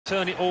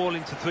turn it all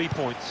into 3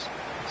 points.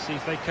 See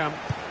if they can.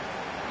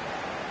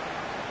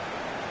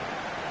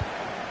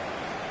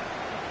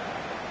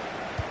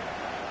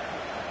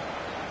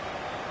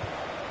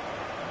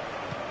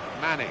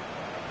 Manning.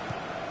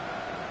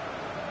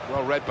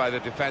 Well read by the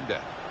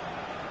defender.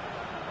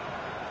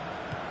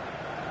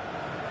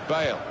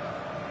 Bale.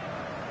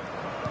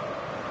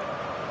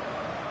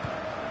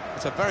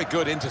 It's a very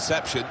good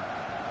interception.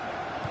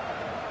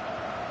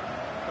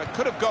 It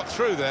could have got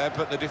through there,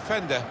 but the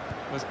defender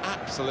was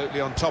absolutely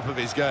on top of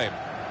his game.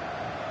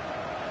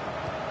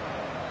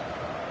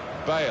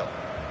 Bale.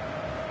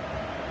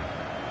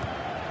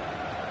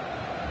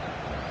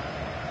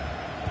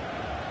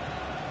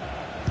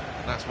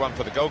 That's one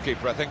for the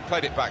goalkeeper, I think.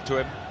 Played it back to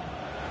him.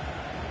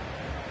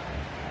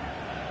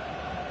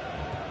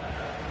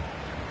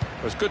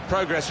 There's good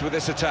progress with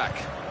this attack.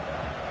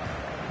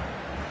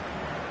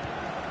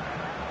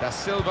 Da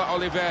Silva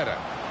Oliveira.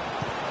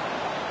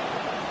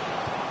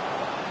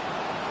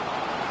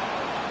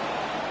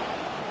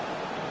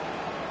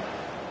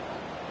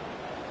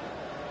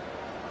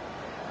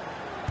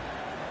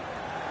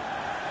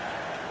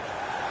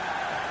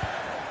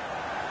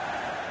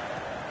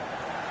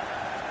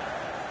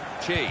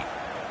 Chi.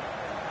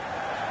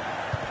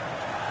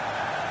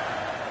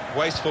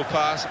 Wasteful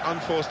pass,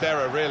 unforced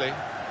error, really.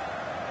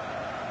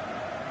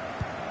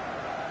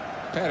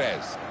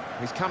 Perez.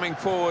 He's coming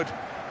forward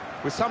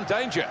with some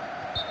danger.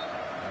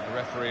 And the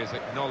referee has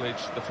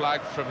acknowledged the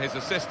flag from his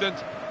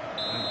assistant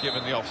and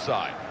given the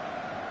offside.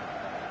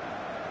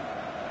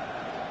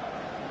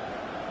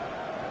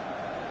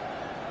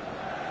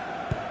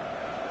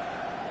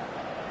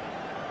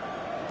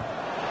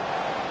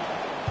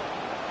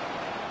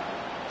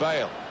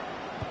 Bale.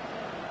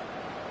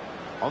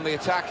 On the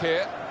attack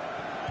here.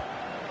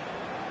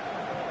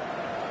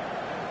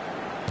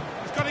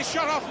 He's got his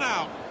shot off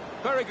now.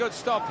 Very good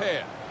stop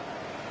here.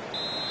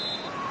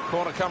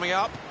 Corner coming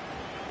up.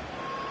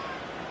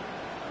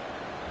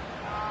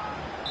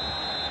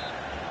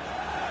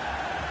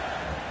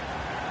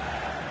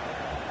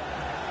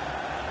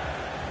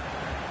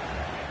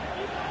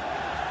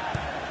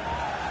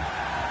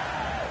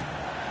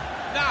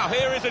 Now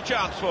here is a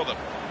chance for them.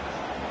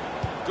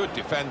 Good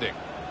defending.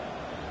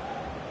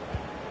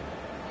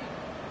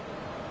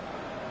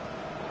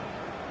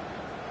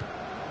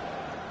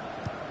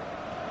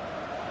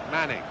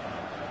 Manning.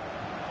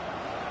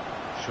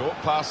 Short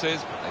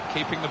passes, but they're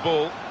keeping the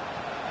ball.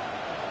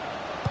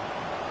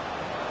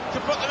 To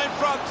put them in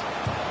front.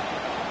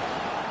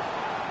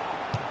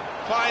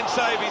 Fine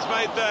save he's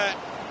made there.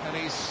 And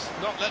he's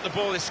not let the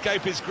ball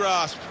escape his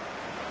grasp.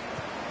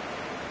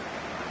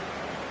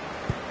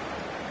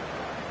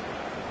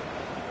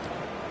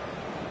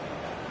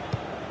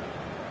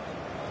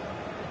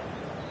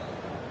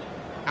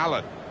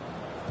 Allen.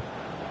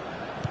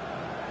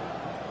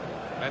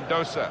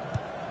 Mendoza.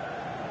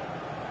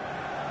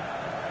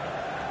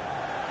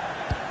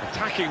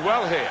 Attacking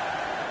well here.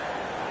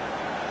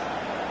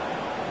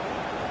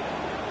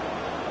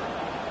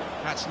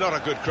 That's not a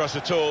good cross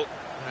at all,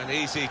 and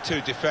easy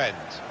to defend.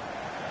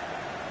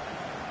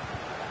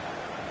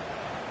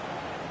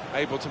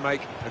 Able to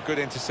make a good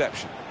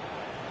interception.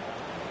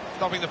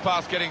 Stopping the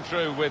pass getting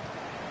through with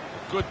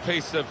a good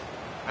piece of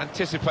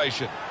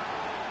anticipation.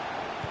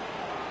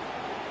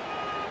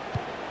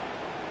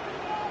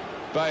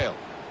 Bale.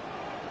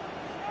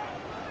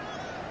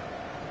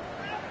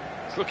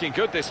 It's looking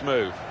good, this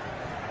move.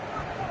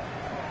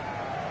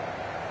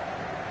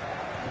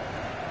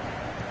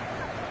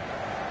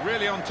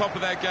 Really on top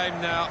of their game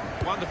now.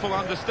 Wonderful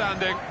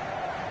understanding.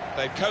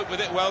 They've coped with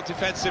it well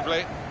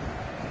defensively.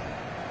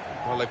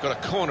 Well, they've got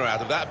a corner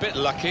out of that. A bit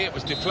lucky, it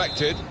was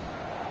deflected.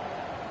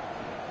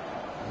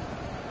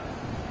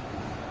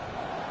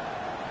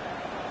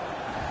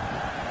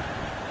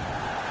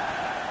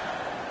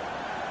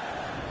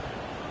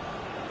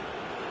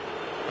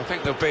 I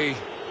think there'll be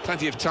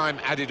plenty of time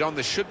added on.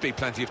 There should be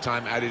plenty of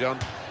time added on,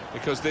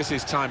 because this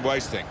is time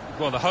wasting.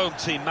 Well, the home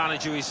team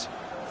manager is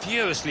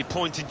furiously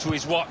pointing to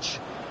his watch.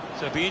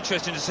 So it'll be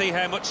interesting to see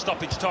how much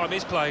stoppage time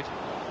is played.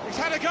 He's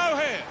had a go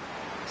here.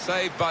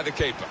 Saved by the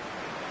keeper.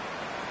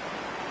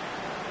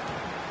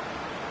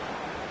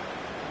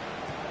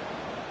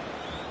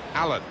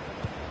 Allen.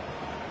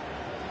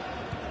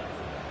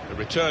 The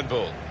return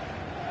ball.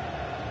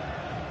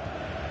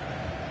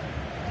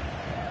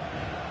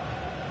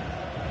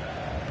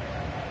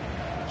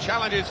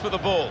 Challenges for the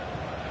ball.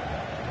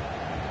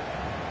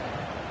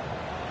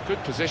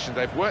 Good position.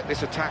 They've worked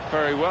this attack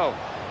very well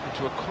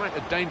into quite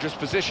a dangerous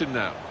position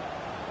now.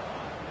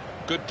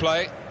 Good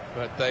play,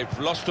 but they've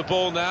lost the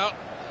ball now,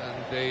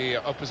 and the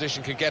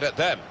opposition can get at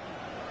them.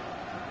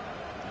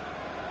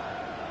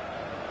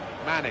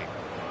 Manning.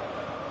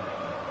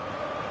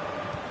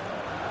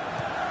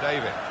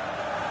 David.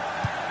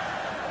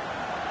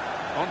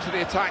 On to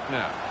the attack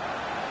now.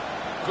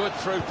 Good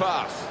through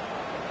pass.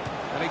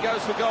 And he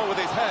goes for goal with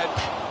his head.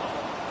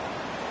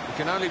 He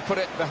can only put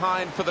it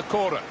behind for the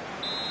corner.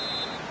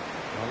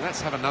 Well, let's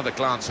have another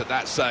glance at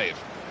that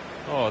save.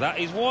 Oh, that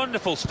is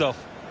wonderful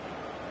stuff.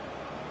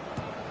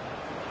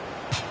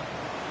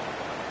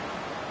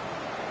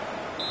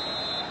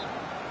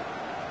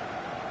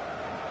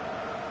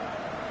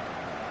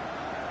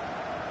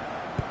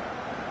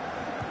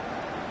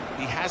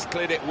 He has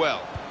cleared it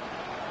well.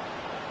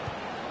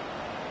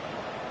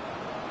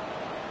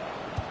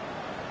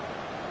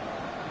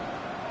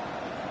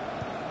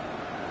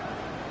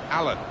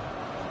 Allen.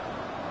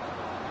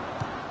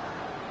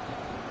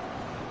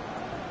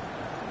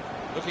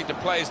 Looking to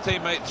play his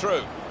teammate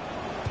through.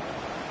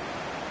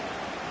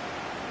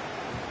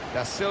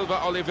 Da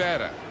Silva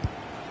Oliveira.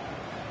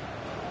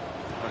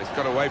 Well, he's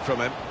got away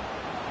from him.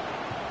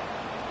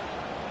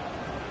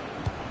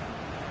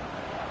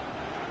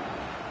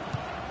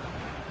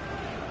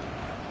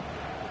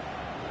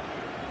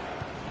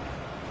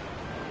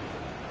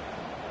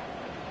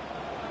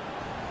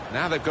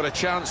 Now they've got a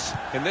chance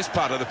in this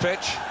part of the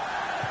pitch.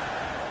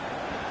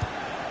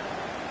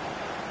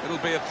 It'll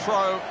be a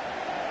throw.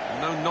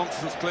 No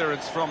nonsense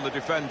clearance from the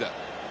defender.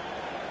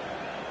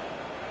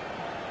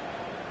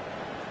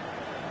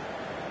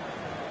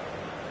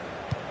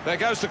 There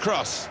goes the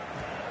cross.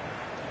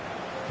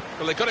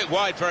 Well, they got it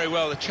wide very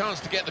well, a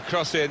chance to get the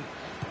cross in,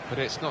 but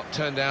it's not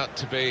turned out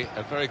to be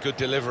a very good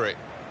delivery.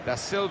 Da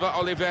Silva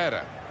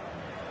Oliveira.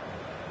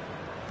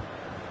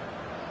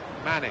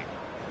 Manning.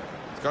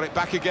 He's got it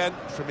back again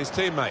from his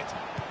teammate.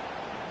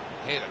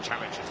 Here the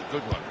challenge is a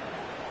good one.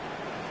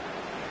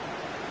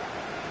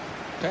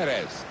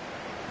 Perez.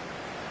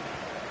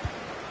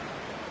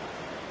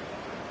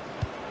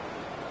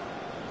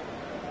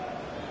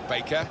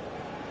 Baker.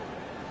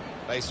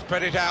 They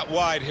spread it out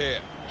wide here.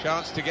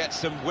 Chance to get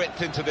some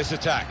width into this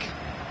attack.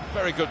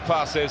 Very good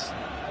passes.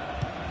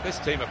 This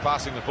team are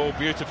passing the ball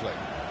beautifully.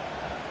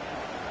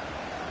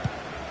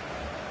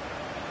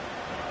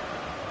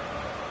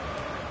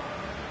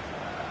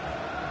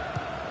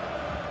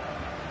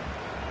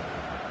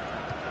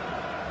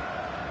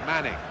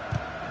 Manning.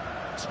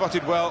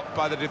 Spotted well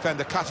by the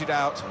defender, cut it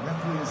out.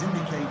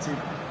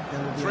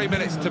 3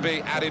 minutes to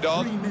be added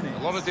on. A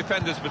lot of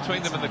defenders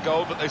between them and the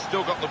goal, but they've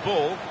still got the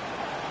ball.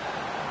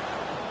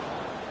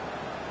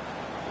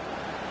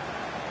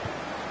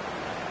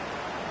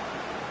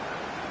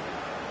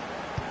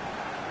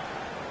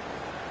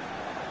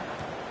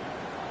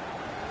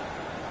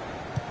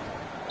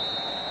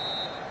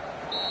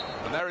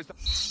 And there is the...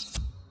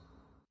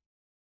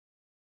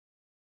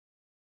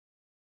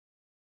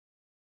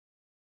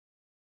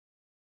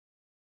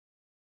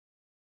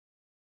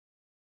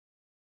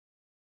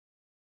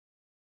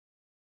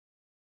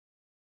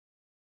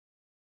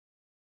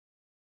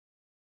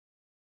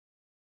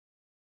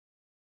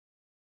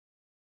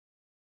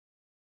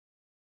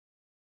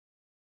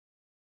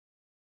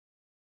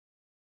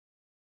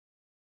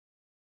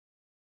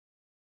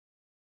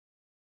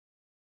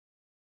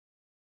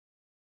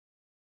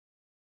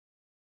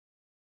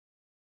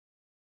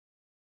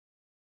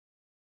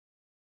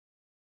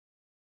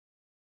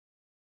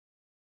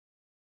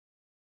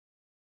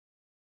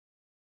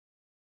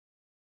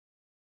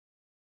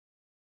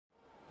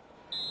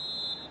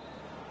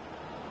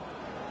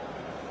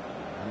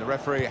 The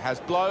referee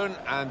has blown,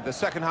 and the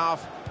second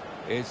half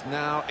is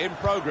now in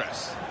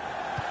progress.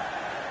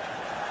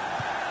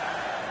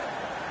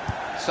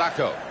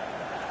 Sacco.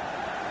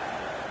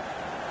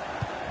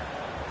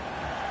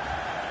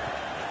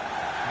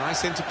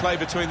 Nice interplay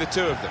between the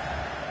two of them.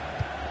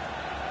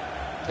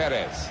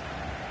 Perez.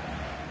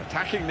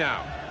 Attacking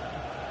now.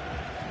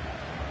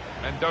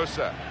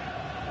 Mendoza.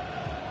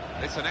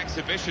 It's an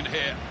exhibition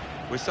here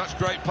with such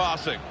great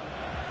passing.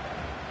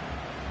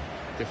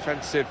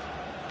 Defensive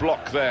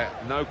block there,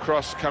 no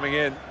cross coming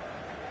in.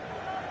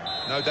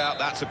 No doubt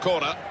that's a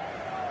corner.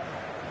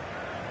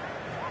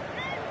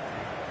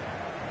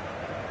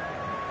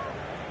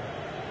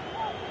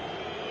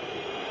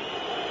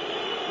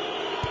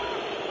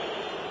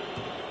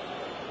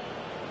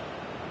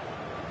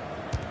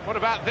 What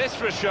about this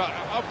for a shot?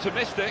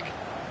 Optimistic.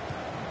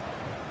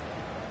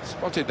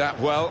 Spotted that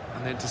well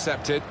and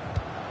intercepted.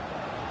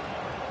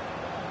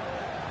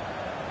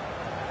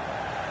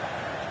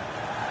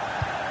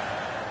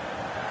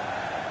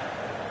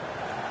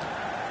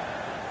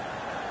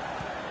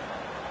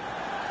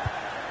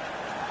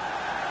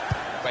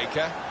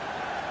 Baker.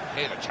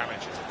 Here the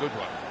challenge is a good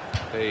one.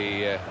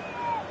 The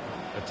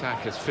attack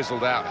has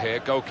fizzled out here.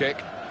 Goal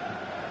kick.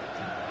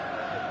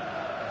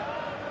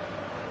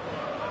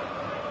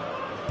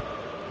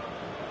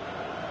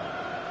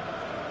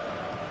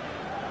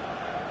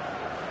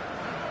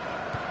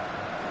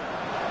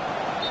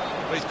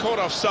 Well, he's caught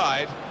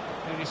offside.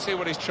 And you see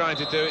what he's trying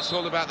to do. It's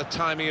all about the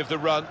timing of the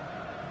run.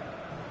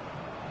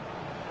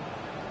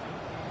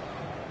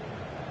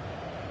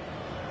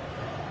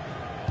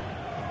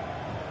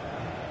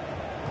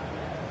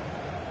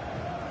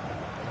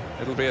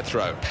 It'll be a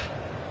throw.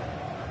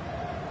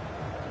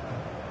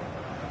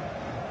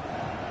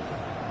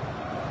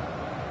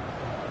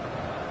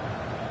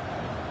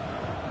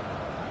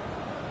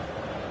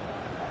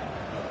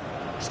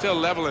 Still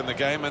level in the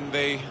game, and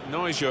the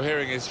noise you're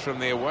hearing is from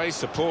the away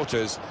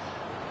supporters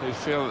who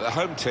feel that the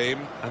home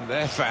team and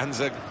their fans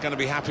are going to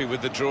be happy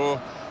with the draw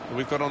that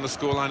we've got on the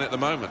scoreline at the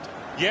moment.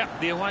 Yeah,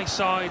 the away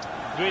side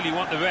really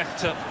want the ref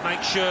to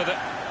make sure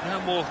that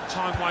no more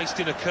time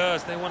wasting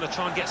occurs. They want to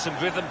try and get some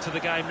rhythm to the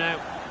game now.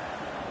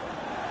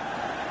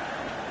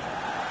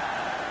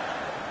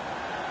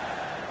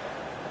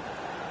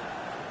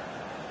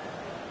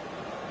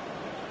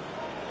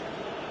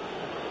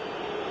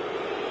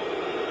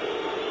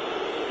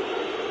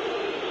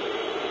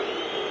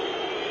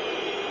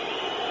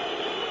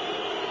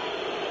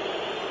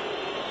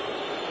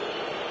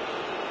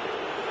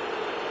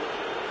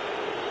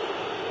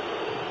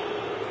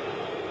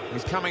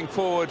 He's coming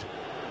forward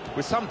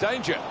with some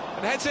danger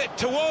and heads it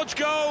towards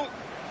goal.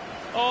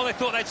 Oh, they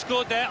thought they'd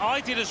scored there.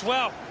 I did as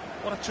well.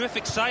 What a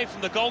terrific save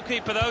from the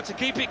goalkeeper, though, to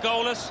keep it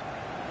goalless.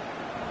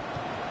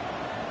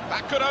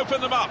 That could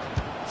open them up.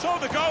 Saw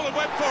the goal and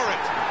went for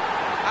it.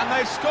 And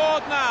they've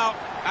scored now.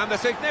 And the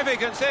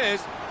significance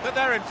is that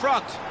they're in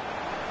front.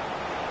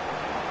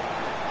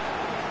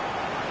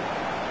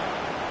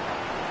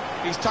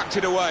 He's tucked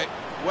it away,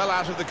 well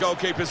out of the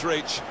goalkeeper's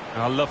reach.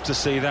 I love to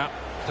see that.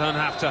 Don't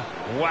have to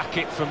whack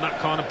it from that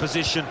kind of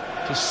position.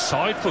 Just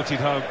side-footed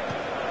home.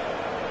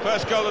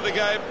 First goal of the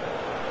game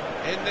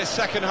in this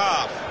second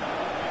half.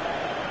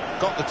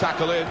 Got the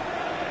tackle in.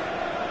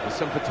 There's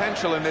some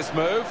potential in this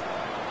move.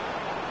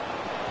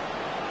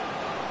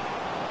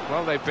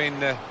 Well, they've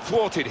been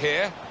thwarted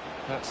here.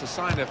 That's a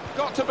sign of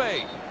got to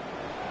be.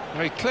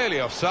 Very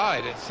clearly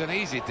offside. It's an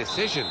easy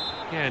decision.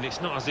 Yeah, and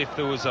it's not as if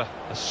there was a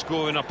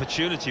scoring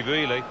opportunity,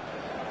 really.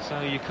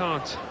 So you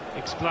can't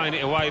explain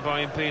it away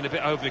by him being a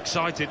bit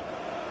overexcited.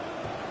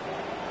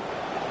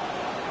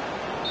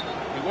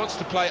 He wants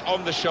to play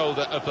on the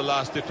shoulder of the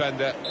last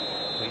defender.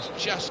 He's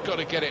just got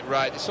to get it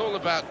right. It's all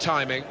about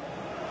timing.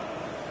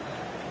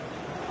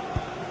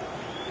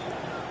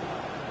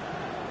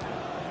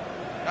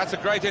 That's a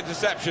great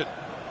interception.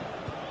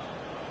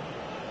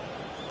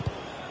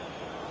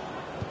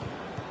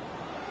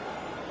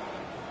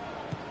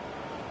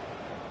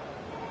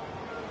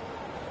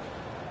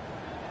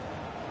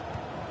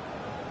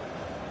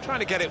 Trying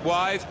to get it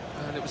wide,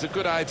 and it was a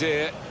good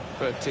idea,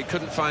 but he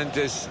couldn't find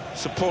his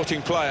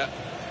supporting player.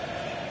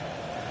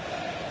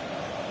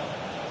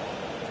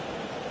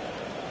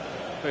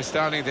 We're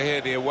starting to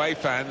hear the away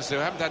fans who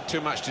haven't had too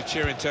much to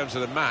cheer in terms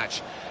of the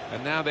match,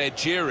 and now they're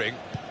jeering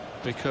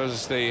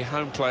because the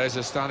home players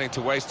are starting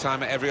to waste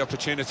time at every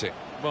opportunity.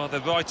 Well, the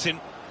writing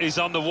is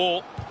on the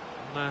wall.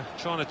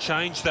 Trying to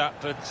change that,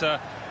 but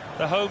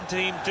the home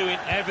team doing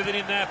everything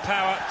in their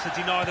power to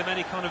deny them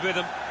any kind of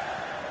rhythm.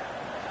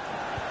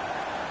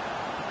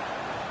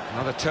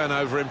 Another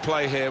turnover in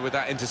play here with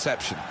that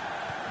interception.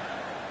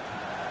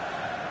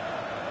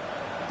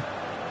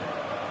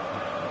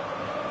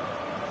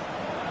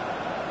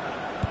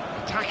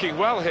 Attacking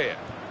well here,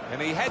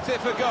 and he heads it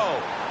for goal.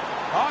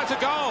 Oh, it's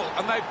a goal,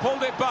 and they've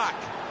pulled it back.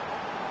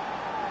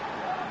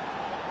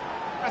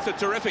 That's a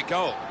terrific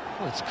goal.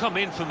 Well, it's come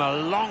in from a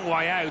long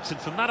way out, and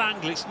from that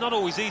angle, it's not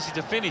always easy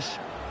to finish.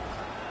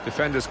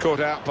 Defenders caught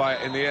out by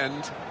it in the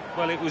end.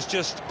 Well, it was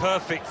just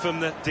perfect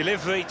from the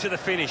delivery to the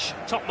finish.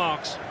 Top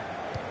marks.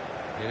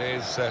 It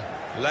is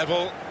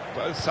level.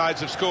 Both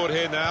sides have scored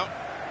here now.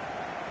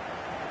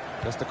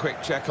 Just a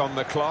quick check on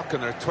the clock,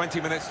 and there are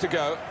 20 minutes to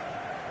go.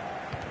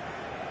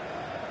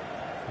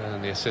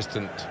 And the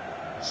assistant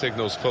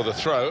signals for the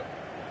throw.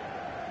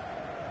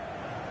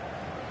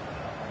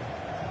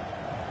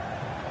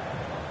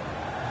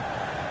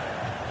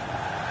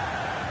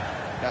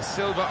 Da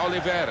Silva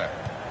Oliveira.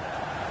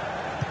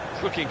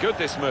 It's looking good,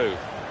 this move.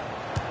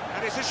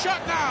 And it's a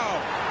shot now!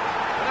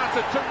 And that's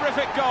a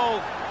terrific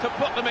goal to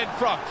put them in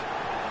front.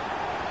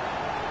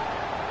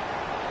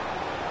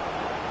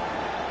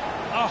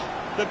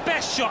 Oh, the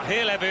best shot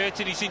he'll ever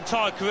hit in his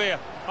entire career.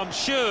 I'm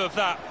sure of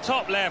that.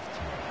 Top left.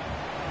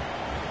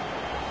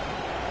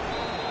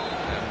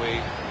 And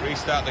we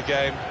restart the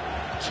game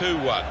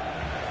 2-1.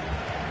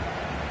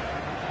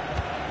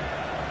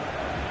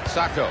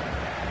 Sacco.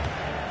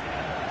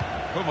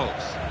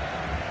 Hummels.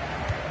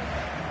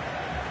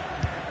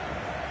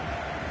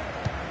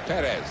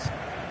 Perez.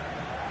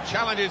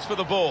 Challenges for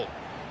the ball.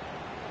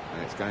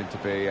 And it's going to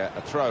be a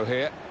throw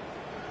here.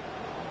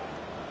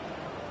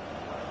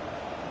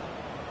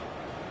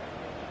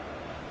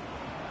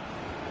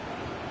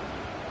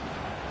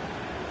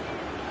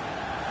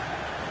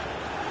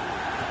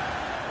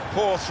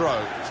 Poor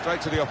throw,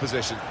 straight to the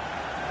opposition.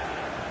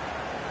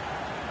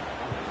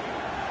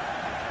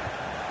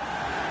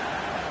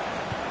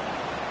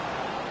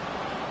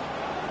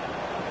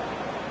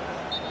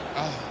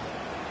 Oh,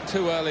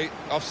 too early,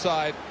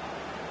 offside.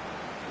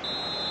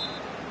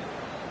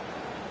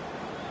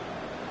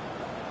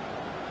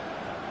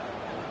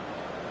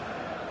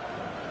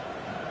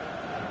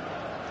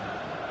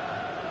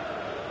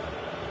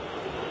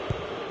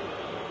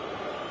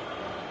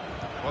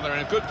 Well, they're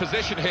in a good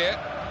position here.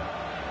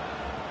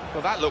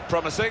 Well, that looked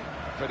promising,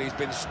 but he's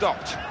been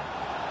stopped.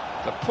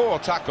 The poor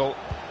tackle,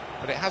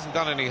 but it hasn't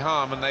done any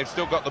harm, and they've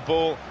still got the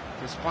ball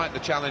despite the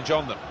challenge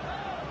on them.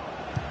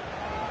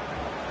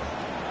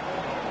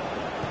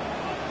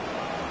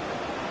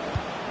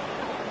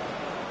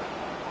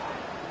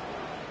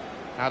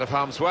 Out of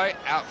harm's way,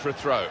 out for a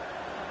throw.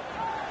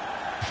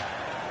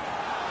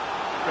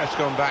 Ref's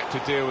gone back to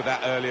deal with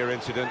that earlier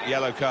incident,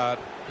 yellow card.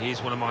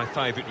 He's one of my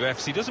favourite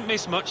refs. He doesn't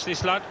miss much,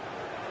 this lad.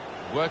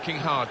 Working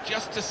hard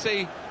just to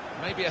see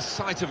maybe a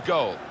sight of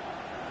goal.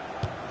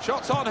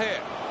 Shots on here.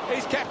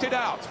 He's kept it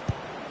out.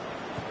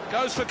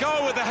 Goes for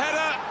goal with the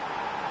header.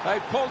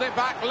 They've pulled it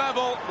back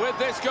level with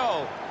this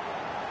goal.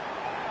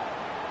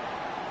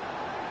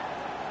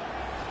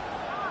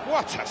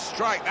 What a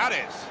strike that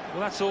is.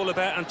 Well, that's all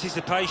about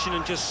anticipation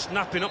and just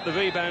snapping up the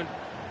rebound.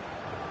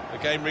 The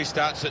game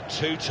restarts at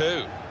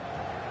 2-2.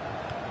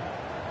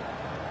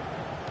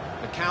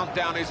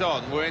 countdown is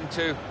on. We're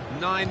into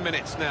 9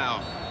 minutes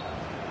now.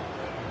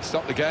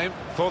 Stop the game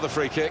for the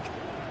free kick.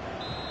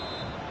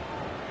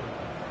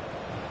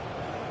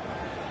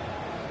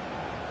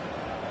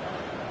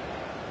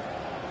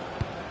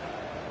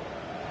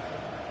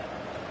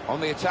 On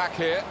the attack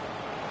here.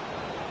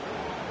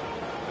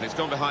 And it's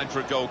gone behind for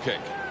a goal kick.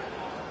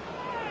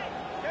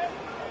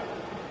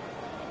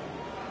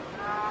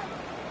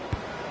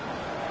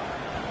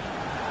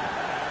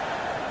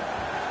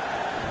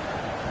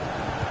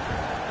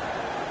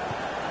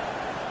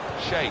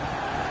 Shake.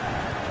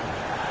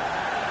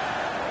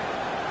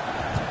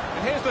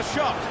 And here's the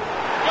shot.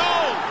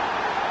 Goal!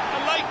 A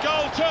late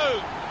goal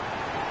too.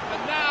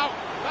 And now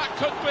that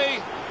could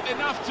be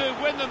enough to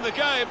win them the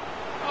game.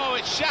 Oh,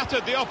 it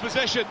shattered the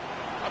opposition.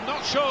 I'm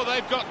not sure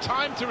they've got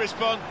time to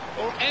respond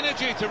or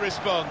energy to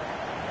respond.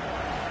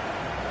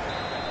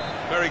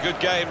 Very good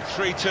game,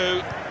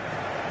 3-2.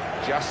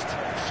 Just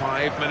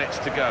 5 minutes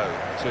to go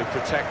to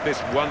protect this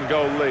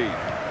one-goal lead.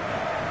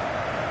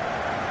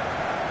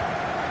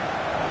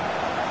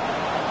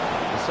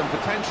 There's some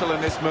potential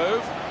in this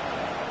move.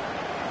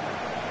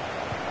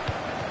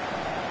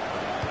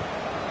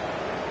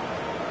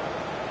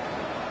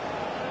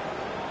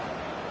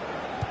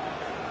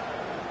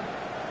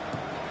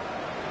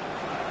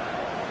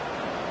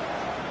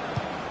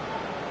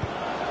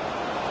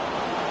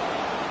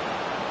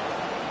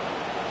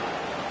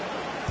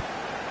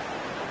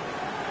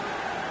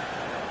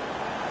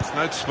 It's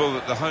noticeable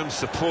that the home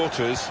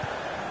supporters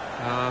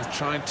are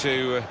trying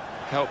to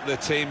help their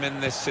team in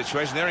this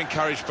situation. They're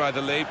encouraged by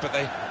the lead, but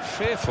they're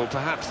fearful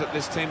perhaps that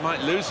this team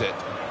might lose it.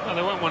 Well,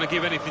 they won't want to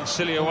give anything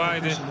silly away.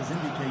 The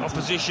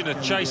opposition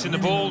are chasing the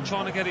ball,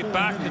 trying to get it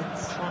back and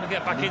trying to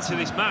get back into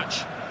this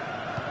match.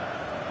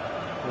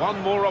 One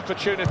more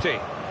opportunity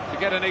to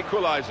get an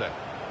equaliser.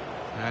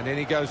 And in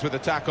he goes with the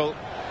tackle.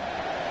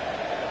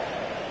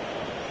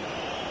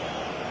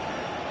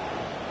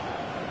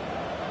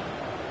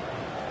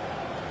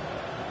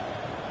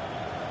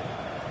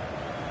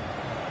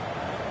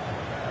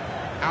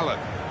 Allen.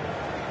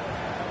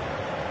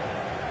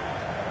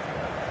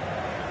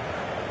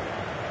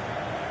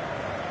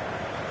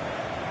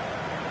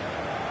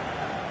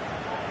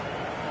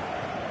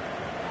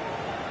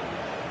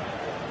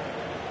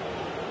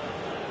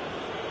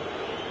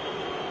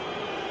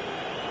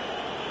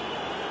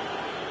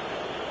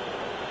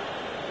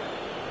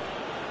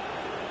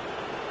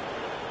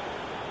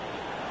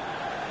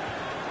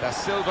 Da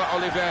Silva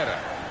Oliveira.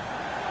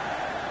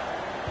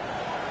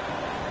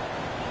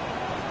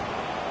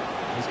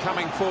 He's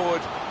coming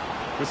forward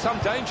with some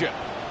danger.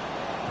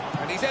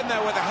 And he's in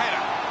there with a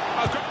header.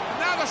 Oh,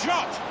 now the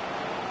shot!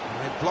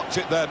 And they blocked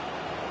it then.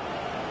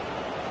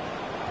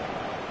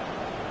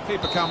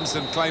 Keeper comes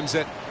and claims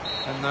it,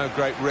 and no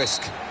great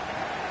risk.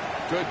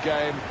 Good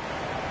game.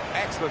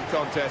 Excellent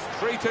contest.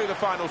 3-2 the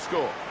final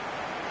score.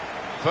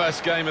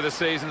 First game of the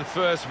season,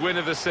 first win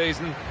of the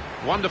season.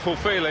 Wonderful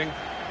feeling.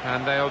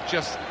 And they'll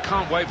just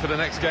can't wait for the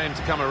next game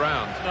to come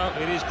around. No,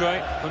 it is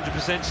great.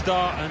 100%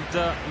 start,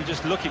 and we're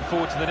just looking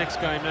forward to the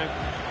next game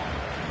now.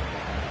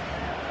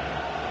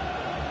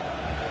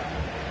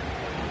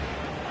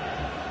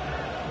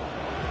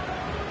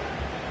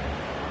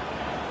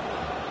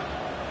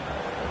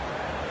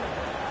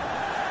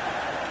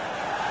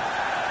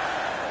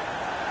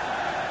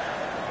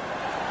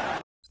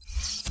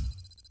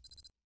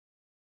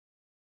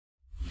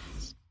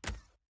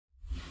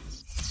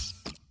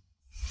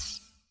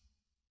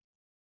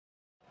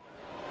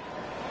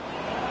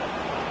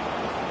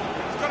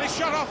 Got his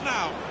shot off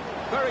now.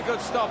 Very good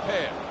stop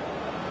here.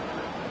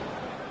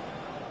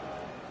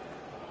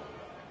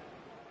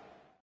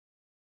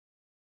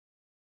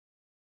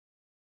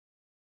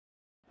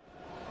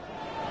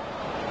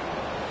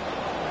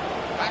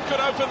 That could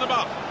open them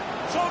up.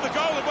 Saw the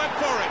goal and went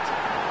for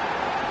it.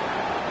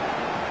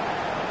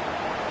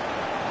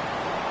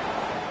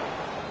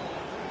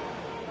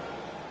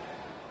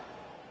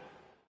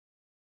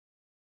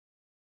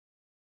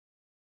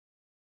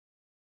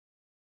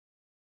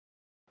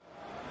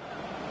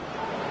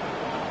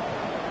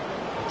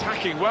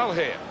 Attacking well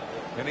here,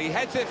 and he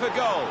heads it for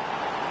goal.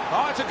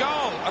 Oh, it's a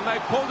goal, and they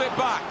pulled it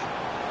back.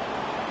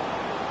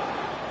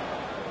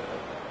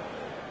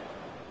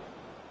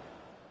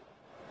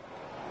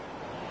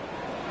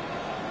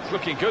 It's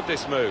looking good,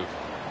 this move.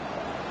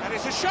 And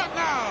it's a shot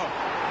now.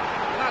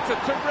 And that's a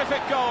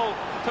terrific goal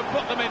to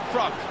put them in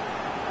front.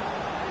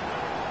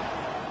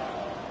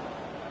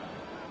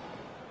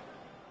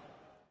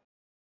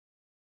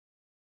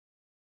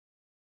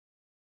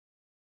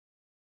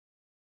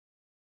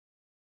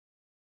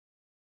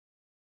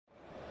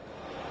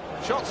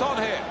 Shots on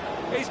here.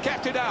 He's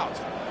kept it out.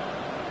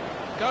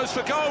 Goes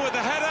for goal with the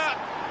header.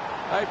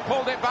 They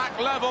pulled it back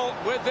level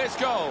with this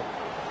goal.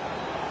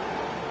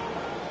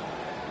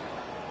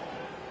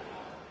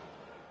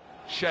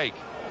 Shake.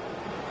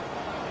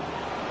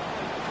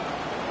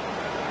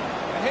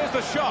 And here's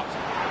the shot.